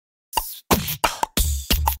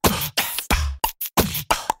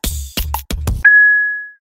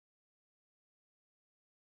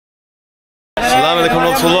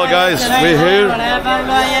guys, we're here.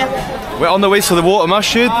 We're on the way to the water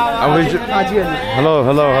masjid, and we hello.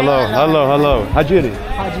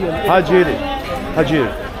 Haji.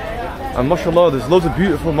 And mashallah, there's loads of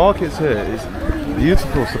beautiful markets here. It's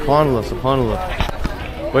beautiful, subhanallah.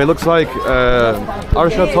 Well, it looks like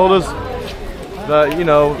Arshad told us that, you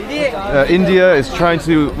know, India is trying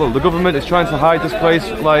to, well, the government is trying to hide this place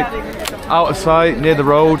like out of sight near the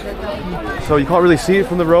road, so you can't really see it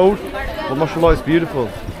from the road, but mashallah, it's beautiful.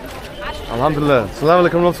 Alhamdulillah. Assalamu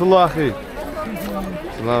alaikum wa rahmatullah akhi.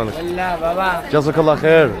 Assalamu alaikum. Jazakallah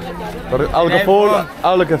khair.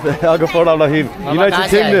 Al-Ghafur Al-Rahim. United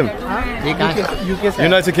Kingdom.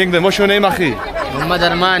 United Kingdom. What's your name, akhi? Muhammad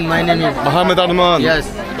Arman, my name is. Muhammad Arman. Yes.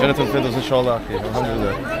 Jonathan Fiddles, inshallah, akhi.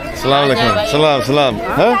 Alhamdulillah. Assalamu alaikum. Salam.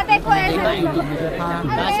 Huh?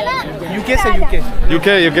 UK से UK.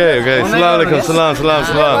 UK. Assalamu alaikum. Salam.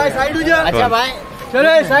 अच्छा भाई.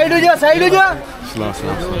 चलो side हो जा.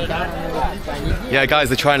 Yeah, guys,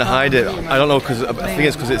 they're trying to hide it. I don't know, because I think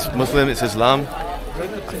it's because it's Muslim, it's Islam.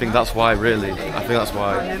 I think that's why, really. I think that's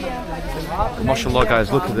why. Mashallah,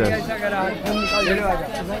 guys, look at this.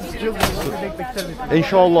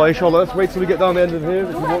 Inshallah. Let's wait till we get down the end of here.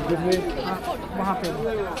 If you walk with me.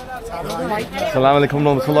 Assalamu alaikum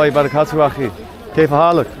wa rahmatullahi wa barakatuh, akhi. كيف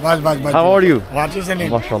حالك? How are you?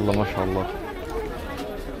 Mashallah.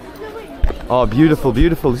 Oh, beautiful.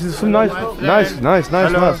 This is some nice.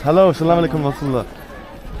 Hello, assalamu alaikum wa rahmatullah.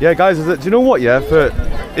 Yeah, guys, do you know what? Yeah, for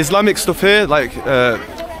Islamic stuff here, like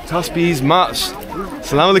tasbihs, mats.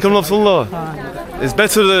 Assalamu alaikum wa rahmatullah. It's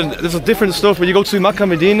better than, there's a different stuff. When you go to Makkah,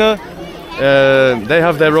 Medina, they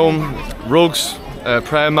have their own rugs,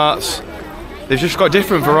 prayer mats. They've just got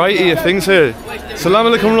different variety of things here. Assalamu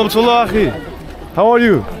alaikum wa rahmatullah, akhi. How are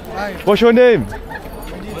you? What's your name?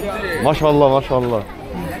 Mashallah.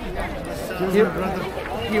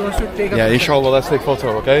 Yeah, inshallah, let's take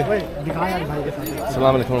photo, okay?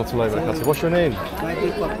 Assalamu alaikum wa rahmatullahi wa barakatuh. What's your name?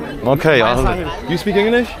 Okay, you speak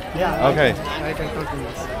English? Yeah. Okay.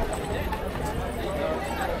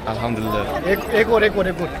 Alhamdulillah. एक और.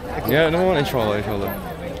 Yeah, no, inshallah.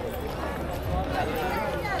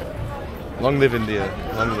 Long live India.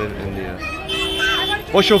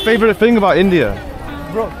 What's your favorite thing about India?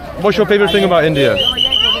 Bro. What's your favorite thing about India?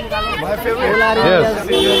 My favorite? Yes.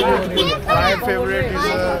 My favorite is,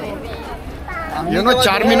 you know,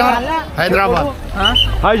 Charminar, Hyderabad.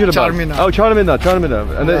 Hyderabad. Charminar. Oh,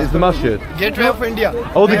 Charminar. And then it's the masjid. Gateway of India.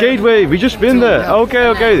 Oh, the gateway. We just been there.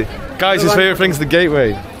 Okay. Guys, his favorite thing's the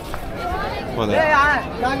gateway. Come on then.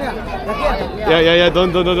 Yeah.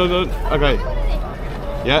 Don't. Okay.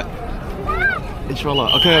 Yeah. Inshallah.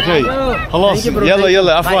 Okay. Halas.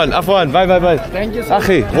 Yalla. Afwan. Bye. Thank you, sir.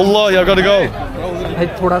 Akhi, wallahi, I gotta go.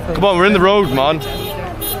 Come on, we're in the road, man.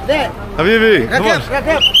 Habibi, come on.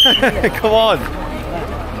 Come on.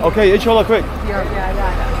 Okay, inshallah, quick.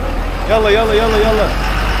 Yalla.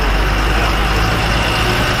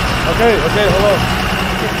 Okay, hello.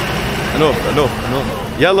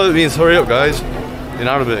 Enough. Yalla means hurry up, guys, in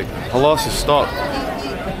Arabic. Halas is stop.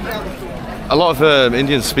 A lot of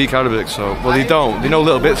Indians speak Arabic, so, well, they don't. They know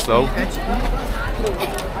little bits, though.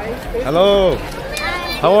 Hello.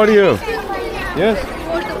 How are you? Yes?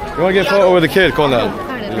 You want to get a photo with the kid? Come on now.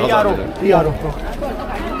 You want to get it?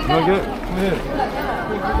 Come here.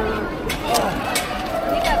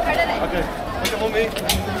 Okay. Look at mommy.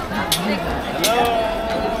 Hello.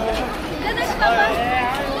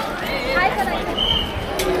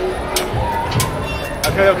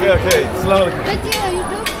 Okay. Assalamu alaikum.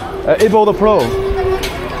 Ibo the Pro.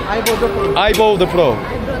 Ibo the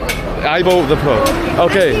Pro.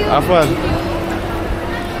 Okay, Afwan.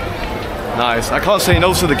 Nice. I can't say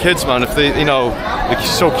no to the kids, man, if they, you know, they're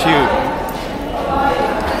so cute.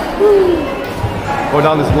 Go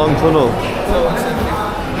down this long tunnel.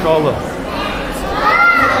 Inshallah.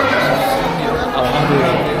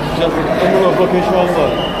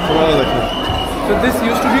 So this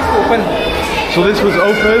used to be open. So this was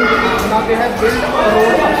open? Now they have built a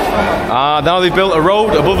road. Now they built a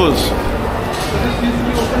road above us. So this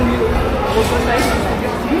used to be open both the sides.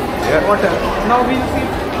 Yeah. Water. Now we'll see in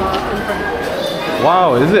front.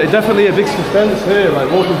 Wow, is it definitely a big suspense here, like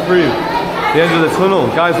walking through the end of the tunnel.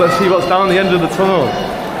 Guys, let's see what's down the end of the tunnel.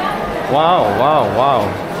 Wow.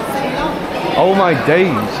 Oh my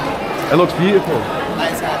days. It looks beautiful.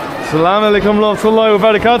 Assalamu alaikum wa rahmatullahi wa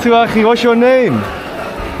barakatuh, akhi. What's your name?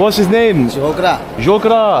 What's his name? Jokra.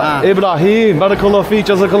 Ibrahim. Barakallah fi,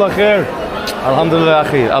 jazakallah khair. Alhamdulillah,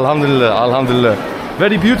 akhi. Alhamdulillah.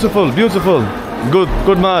 Very beautiful.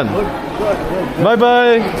 Good man.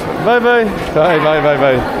 Bye.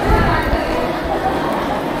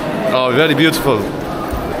 Oh, very beautiful.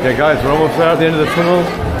 Okay, guys, we're almost there at the end of the tunnel.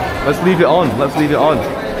 Let's leave it on. Let's leave it on.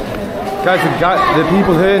 Guys, the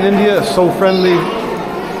people here in India are so friendly.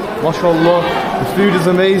 MashaAllah. The food is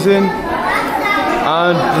amazing.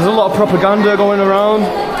 And there's a lot of propaganda going around.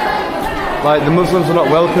 Like the Muslims are not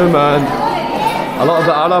welcome, and a lot of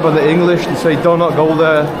the Arab and the English, they say do not go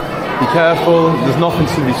there. Be careful. There's nothing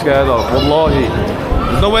to be scared of. Wallahi.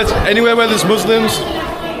 There's anywhere where there's Muslims,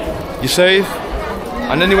 you're safe.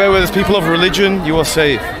 And anywhere where there's people of religion, you are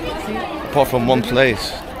safe. Apart from one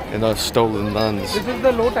place in our stolen lands. This is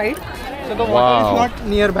the low tide, so the water is not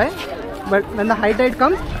nearby. But when the high tide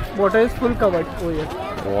comes, water is full covered over here.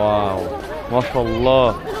 Wow.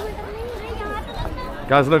 MashaAllah.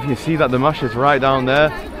 Guys, look, you see that the mash is right down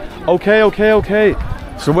there. Okay.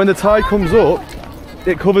 So when the tide comes up,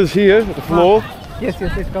 it covers here at the floor. Yes,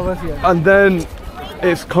 it covers here. And then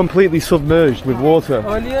it's completely submerged with water.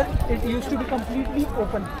 Earlier, it used to be completely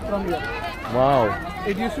open from here. Wow.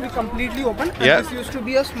 It used to be completely open, and this used to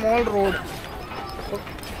be a small road.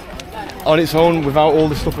 On its own, without all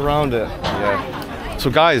the stuff around it. Yeah. So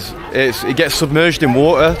guys, it gets submerged in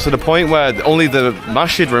water to the point where only the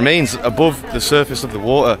masjid remains above the surface of the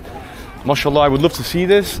water. MashaAllah, I would love to see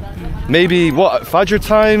this. Maybe, what, Fajr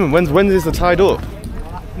time? When is the tide up?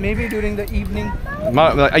 Maybe during the evening.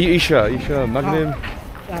 Isha, Makhdoom.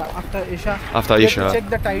 After Isha. After Isha. Check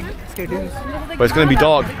the tide schedules. But it's going to be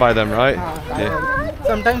dark by then, right? Yeah.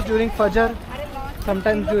 Sometimes during Fajr,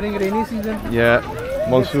 sometimes during rainy season. Yeah,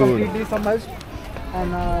 monsoon. It's completely submerged.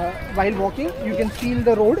 And while walking, you can feel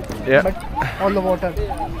the road, but all the water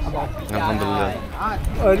above. Alhamdulillah.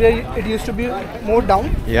 Earlier, it used to be more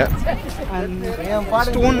down. Yeah. And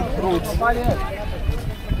stone roads.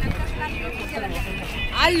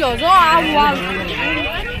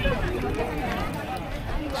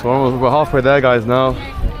 So we're halfway there, guys, now.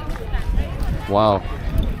 Wow.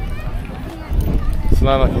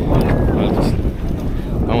 Assalamu alaikum.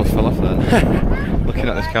 I almost fell off there. Looking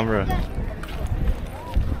at this camera.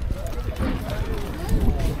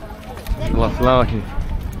 Assalamu alaikum.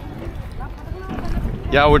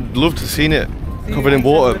 Yeah, I would love to see it covered in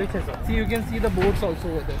water. See, you can see the boats also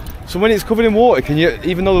over there. So when it's covered in water, can you,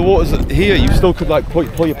 even though the water's here, you still could like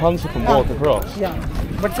pull your pants up and walk across? Yeah,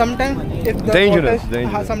 but sometimes if the dangerous.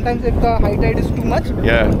 Sometimes if the high tide is too much,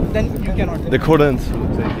 then you cannot. They couldn't.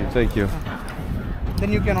 Thank you.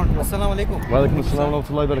 Then you cannot. Assalamu alaikum. Wa alaikum assalam wa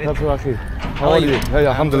rahmatullahi wa barakatuh, akhi. How are you? Hey,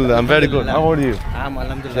 alhamdulillah, I'm very good. How are you? I'm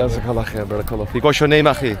alhamdulillah. Jazakallah khair, barakallah fiik. What's your name,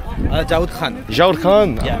 akhi? Jawad Khan. Jawad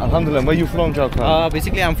Khan? Yeah. Alhamdulillah. Where are you from, Jawad Khan?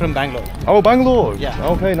 Basically, I'm from Bangalore. Oh, Bangalore? Yeah.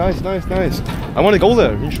 Okay, nice. I want to go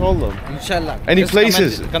there, inshallah. Inshallah. Any Just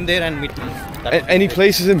places? Come there and meet me. Any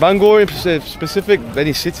places in Bangalore in specific?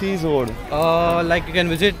 Any cities or? Like you can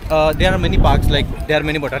visit, there are many parks, like there are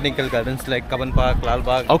many botanical gardens like Kaban Park, Lal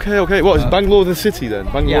Bagh. Okay. What is Bangalore the city then?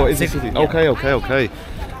 Bangalore is the city. Yeah. Okay.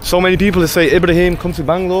 So many people say, Ibrahim, come to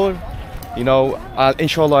Bangalore. You know,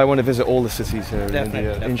 inshallah, I want to visit all the cities here in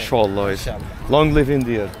India. Inshallah. Long live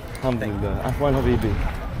India. Alhamdulillah. Afwan Habibi.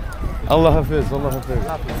 Allah Hafiz.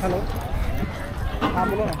 Hello.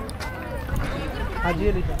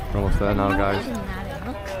 Haji लिखा. We're almost there now, guys.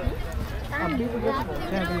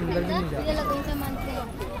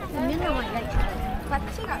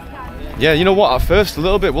 Yeah, you know what? At first, a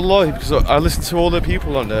little bit, wallahi, because I listened to all the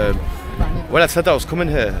people on when I said that I was coming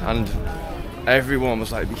here, and everyone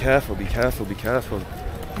was like, "Be careful." Like,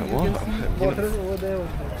 what? Water is over there.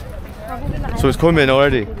 So it's coming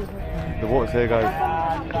already. The water's here, guys.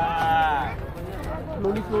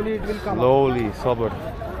 Slowly it will come. Slowly, sabr.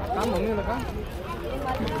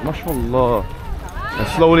 MashaAllah. And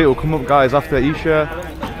slowly it will come up, guys, after Isha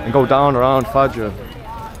and go down around Fajr.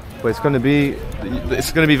 But it's going to be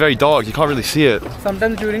very dark. You can't really see it.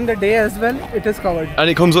 Sometimes during the day as well, it is covered. And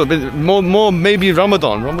it comes up more maybe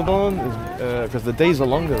Ramadan. Ramadan is because the days are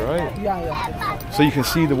longer, right? Yeah. So you can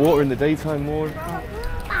see the water in the daytime more.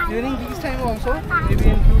 During these time also, maybe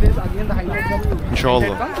in few days again the high tide comes.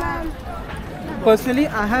 Inshallah. Personally,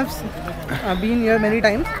 I have been here many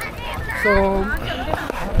times. So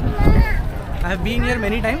I have been here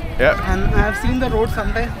many times, and I have seen the road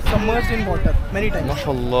sometimes submerged in water many times.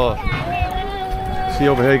 MashaAllah. See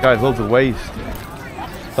over here, guys, loads of waste.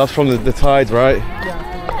 That's from the tide, right? Yeah.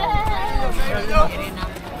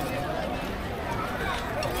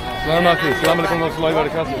 Assalamu alaikum wa rahmatullahi wa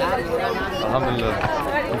barakatuh. Alhamdulillah.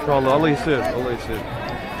 Inshallah. Allah yasir.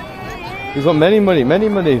 He's got many money.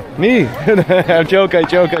 Me? I joke.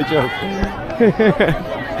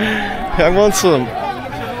 I want some.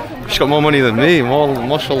 She's got more money than me.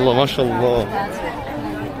 MashaAllah.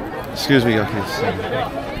 Excuse me, guys.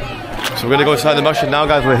 So we're gonna go inside the masjid now,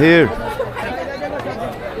 guys. We're here.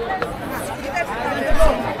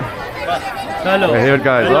 Hello. Here,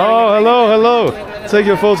 guys. Oh, hello, hello. Take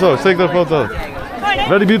your photo. Take their photo.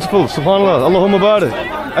 Very beautiful. Subhanallah. Allahumma barik.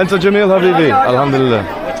 Anta Jamil Habibi. Alhamdulillah.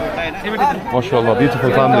 MashaAllah.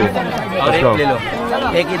 Beautiful family. Let's go.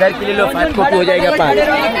 एक इधर के ले लो 5 copy हो जाएगा 5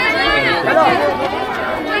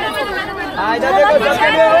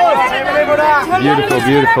 Beautiful,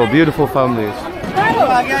 beautiful, beautiful families.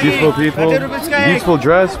 Beautiful people, beautiful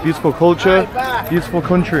dress, beautiful culture, beautiful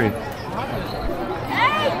country.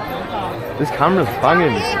 This camera's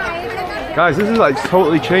banging. Guys, this is like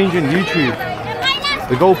totally changing YouTube.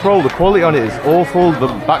 The GoPro, the quality on it is awful, the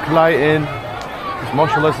backlighting,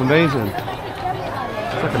 mashallah, it's amazing.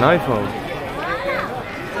 It's like an iPhone.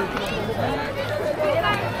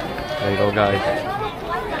 There you go, guys.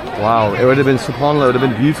 Wow, it would have been, subhanAllah, it would have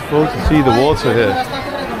been beautiful to see the water here.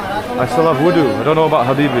 I still have wudu. I don't know about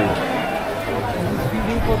Habibi.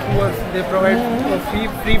 Feeding for poor. They provide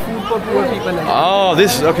free food for poor people. Oh,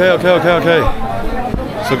 this, okay.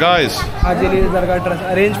 So guys, Haji Daragh Trust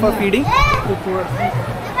arrange for feeding to poor.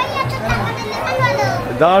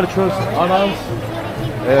 Daragh Trust announce.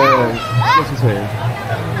 What's he saying?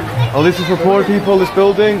 Oh, this is for poor people. This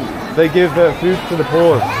building, they give food to the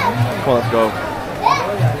poor. Come on, let's go.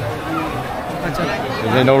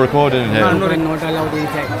 Is there no recording in here? not allowed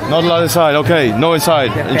inside. Not allowed inside. Okay, no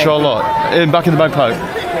inside. Inshallah. Back in the backpack.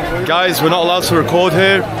 Guys, we're not allowed to record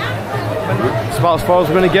here. It's about as far as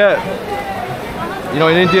we're gonna get. You know,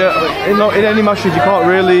 in India, in any masjid, you can't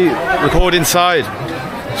really record inside.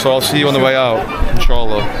 So I'll see you on the way out,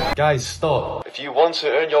 inshallah. Guys, stop. If you want to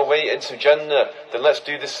earn your way into Jannah, then let's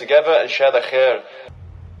do this together and share the khair.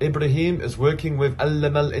 Ibrahim is working with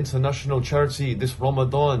Al-Lamal International Charity this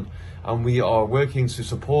Ramadan, and we are working to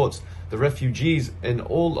support the refugees in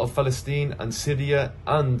all of Palestine and Syria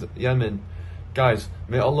and Yemen. Guys,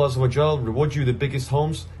 may Allah azzawajal reward you the biggest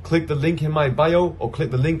homes. Click the link in my bio or click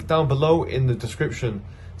the link down below in the description.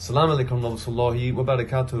 Assalamu alaikum wa rahmatullahi wa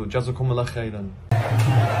barakatuh. Jazakumullah khairan.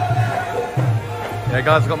 Yeah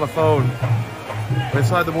guys, I got my phone. We're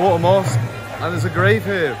inside the water mosque and there's a grave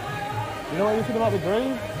here. You know anything about the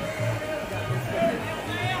grave?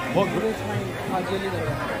 What grave?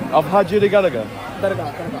 Of Haji Daragh.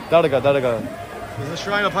 Daragh. There's a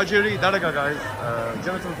shrine of Haji Daragh, guys.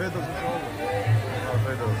 Genital Vedas and so on.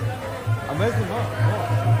 Amazing,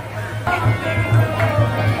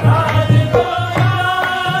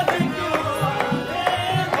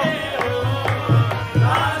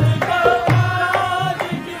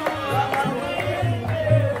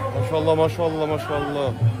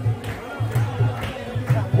 MashaAllah.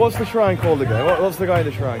 What's the shrine called again? What's the guy in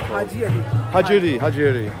the shrine called? Haji.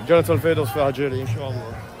 Jonathan Fedos for Haji,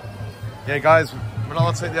 inshallah. Yeah, guys, we're not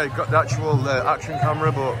allowed to take the actual action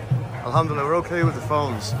camera, but alhamdulillah, we're okay with the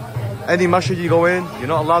phones. Any masjid you go in, you're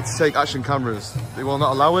not allowed to take action cameras. They will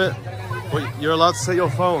not allow it, but you're allowed to take your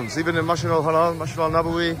phones. Even in Masjid al-Haram, Masjid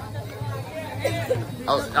al-Nabawi.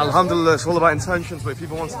 Alhamdulillah, it's all about intentions, but if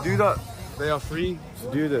people want to do that, they are free to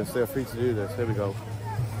do this. They are free to do this. Here we go.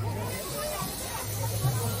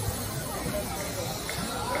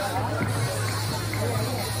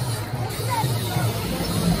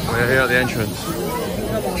 We're here at the entrance.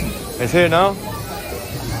 It's here now.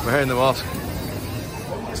 We're here in the mosque.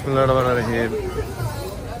 Bismillahirrahmanirrahim.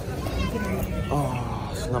 Oh,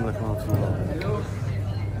 Assalamu alaikum.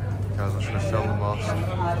 Guys, I'm trying to show the mosque.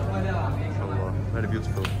 Inshallah. Very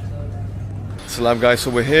beautiful. Salam guys, so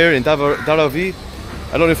we're here in Daragh.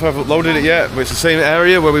 I don't know if I've uploaded it yet, but it's the same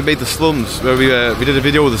area where we made the slums, where we did a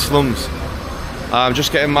video with the slums. I'm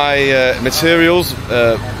just getting my materials,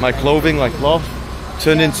 my clothing, like cloth,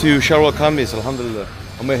 turned into Sharwal Kamis, alhamdulillah.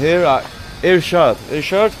 And we're here at Irshad.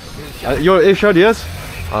 You're Irshad, yes?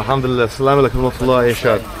 Alhamdulillah. Assalamu alaikum wa rahmatullahi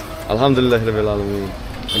Irshad. Alhamdulillah rabbil alameen.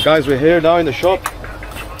 And guys, we're here now in the shop,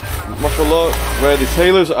 mashallah, where the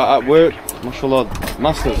tailors are at work, mashallah,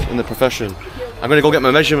 masters in the profession. I'm gonna go get my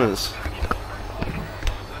measurements.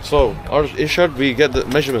 So, our Irshad, we get the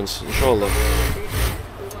measurements, inshallah.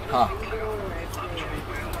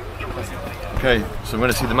 Okay, so I'm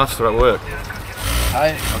gonna see the master at work.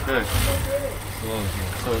 Hi. Okay.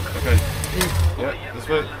 So, okay. Yeah, this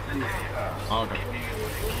way. Okay.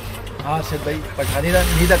 हाँ sir भाई पठानी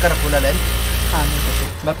नहीं था कर फुला लेन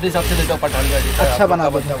मैं अपने हिसाब से लेता हूँ पठानी का अच्छा बना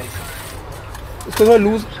देता हूँ इसको थोड़ा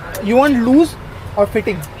loose you want loose or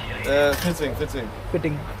fitting Fitting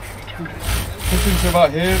fitting to about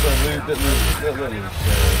here but loose.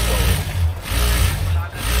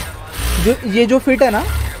 जो ये जो फिट है ना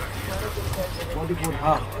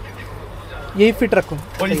हाँ यही फिट रखो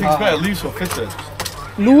What do you think is better, loose or fitted?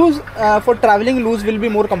 Loose for traveling, loose will be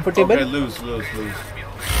more comfortable. Okay, loose.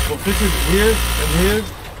 But fitted here and here,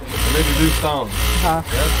 Maybe loose down.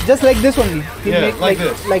 Just like this only. He'll Yeah, make like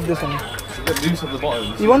this. Like this only. Get loose at the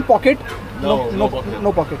bottom. You want pocket? No pocket.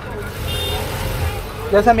 No pocket.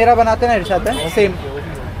 जैसा मेरा बनाते हैं ना इरशाद है, same.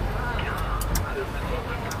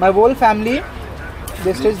 My whole family,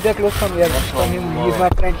 they stitch their clothes from here. From him, he's my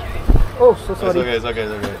friend. Oh, so sorry. It's okay.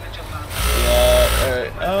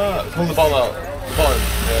 Yeah, pull the bottom out. The bottom.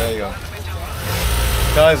 Yeah, there you go.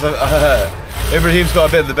 Guys, Ibrahim's got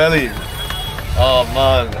a bit of the belly. Oh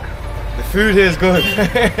man, the food here is good.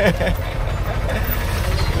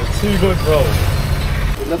 It's too good, bro.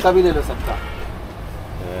 कभी ले लो सबका.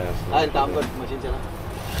 Yes. हाँ काम कर machine चला.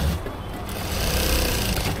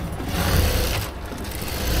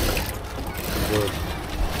 Good.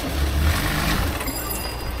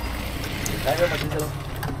 Machine चला.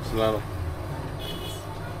 Salama.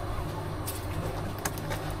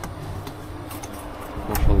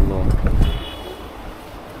 MashaAllah.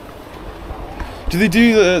 Do they do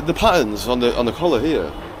the patterns on the collar here?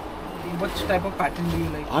 Which type of pattern do you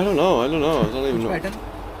like? I don't know. I don't even know. Pattern?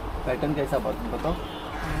 Pattern कैसा बताओ.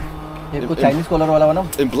 ये को Chinese collar वाला बनाओ.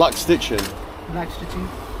 In black stitching. Black stitching.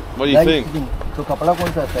 What do you think? तो कपड़ा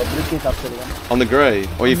कौन सा फैब्रिक के हिसाब से लेगा. On the grey.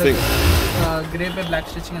 What do you think? Grey पे ब्लैक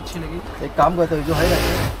स्टिचिंग अच्छी लगी. एक काम करते हो जो है ना.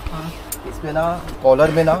 हाँ. इसमें ना कॉलर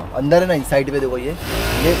में ना अंदर है ना इनसाइड पे देखो ये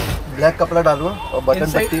ब्लैक कपड़ा डालो और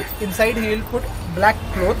बटन पट्टी. Inside he will put black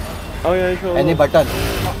cloth. Oh yeah, inshallah. Any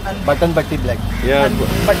button patti black. Yeah. And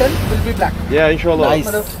button will be black. Yeah, inshallah.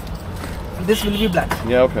 Nice. This will be black.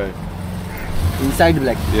 Yeah, okay. Inside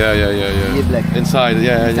black. Yeah. ये black. Inside,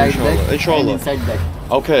 yeah, Inside inshallah. black. Inshallah. Inside black.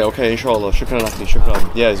 Okay, inshallah. Shukran akhi,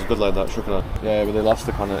 shukran. Yeah, it's good like that, shukran. Yeah, with the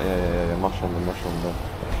elastic on it, yeah. Mashallah.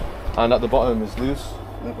 And at the bottom is loose.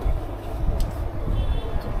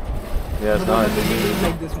 Yeah, it's nice.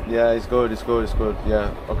 Like this one. Yeah, it's good. Yeah,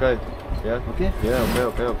 okay. Yeah. Okay.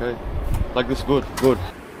 Yeah, okay. Like this, good.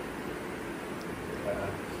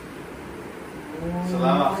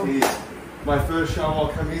 Salam akhi. My first shower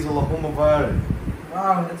kameez Allahumma barik.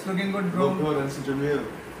 Wow, that's looking good, bro. Look good, and it's Jamil.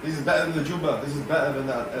 This is better than the Juba. This is better than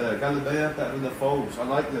the Galilea, better than the Phobes. I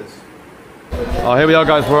like this. Oh, here we are,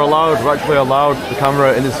 guys. We're actually allowed the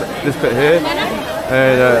camera in this bit here.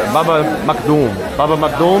 Baba Makhdoom. Baba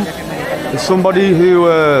Makhdoom is somebody who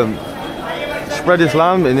spread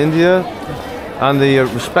Islam in India, and they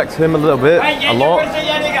respect him a lot.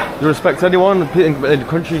 You respect anyone in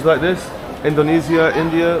countries like this, Indonesia,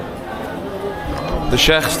 India. The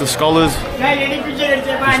sheikhs, the scholars,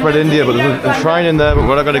 they spread India, but there's a shrine in there, but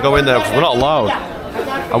we're not going to go in there because we're not allowed.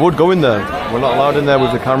 I would go in there. We're not allowed in there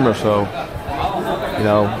with the camera, so, you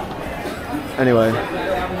know. Anyway.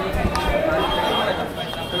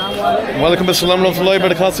 Welcome to Salam Rahmatullahi wa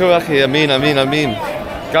Barakatuh, akhi. Ameen.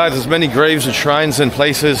 Guys, there's many graves and shrines and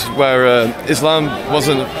places where Islam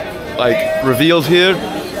wasn't, revealed here,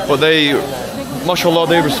 but they, mashallah,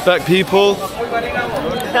 they respect people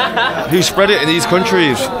who spread it in these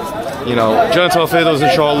countries, you know. Jannat al-Firdaus,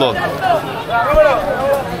 inshallah.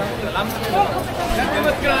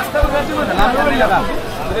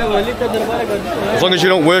 As long as you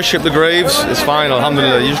don't worship the graves, it's fine,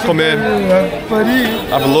 alhamdulillah. You just come in,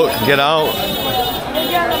 have a look, get out.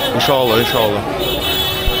 Inshallah.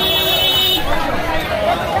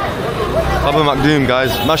 Baba Makhdoom,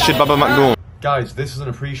 guys. Masjid Baba Makhdoom. Guys, this is an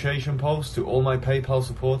appreciation post to all my PayPal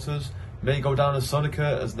supporters. May go down as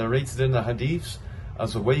Sadaqah as narrated in the hadiths.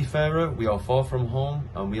 As a wayfarer, we are far from home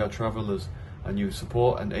and we are travellers, and you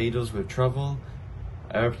support and aid us with travel,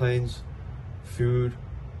 airplanes, food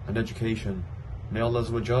and education. May Allah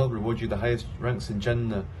azzawajal reward you the highest ranks in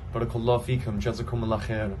Jannah. Barakallahu feekum, jazakumullah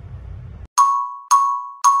khair.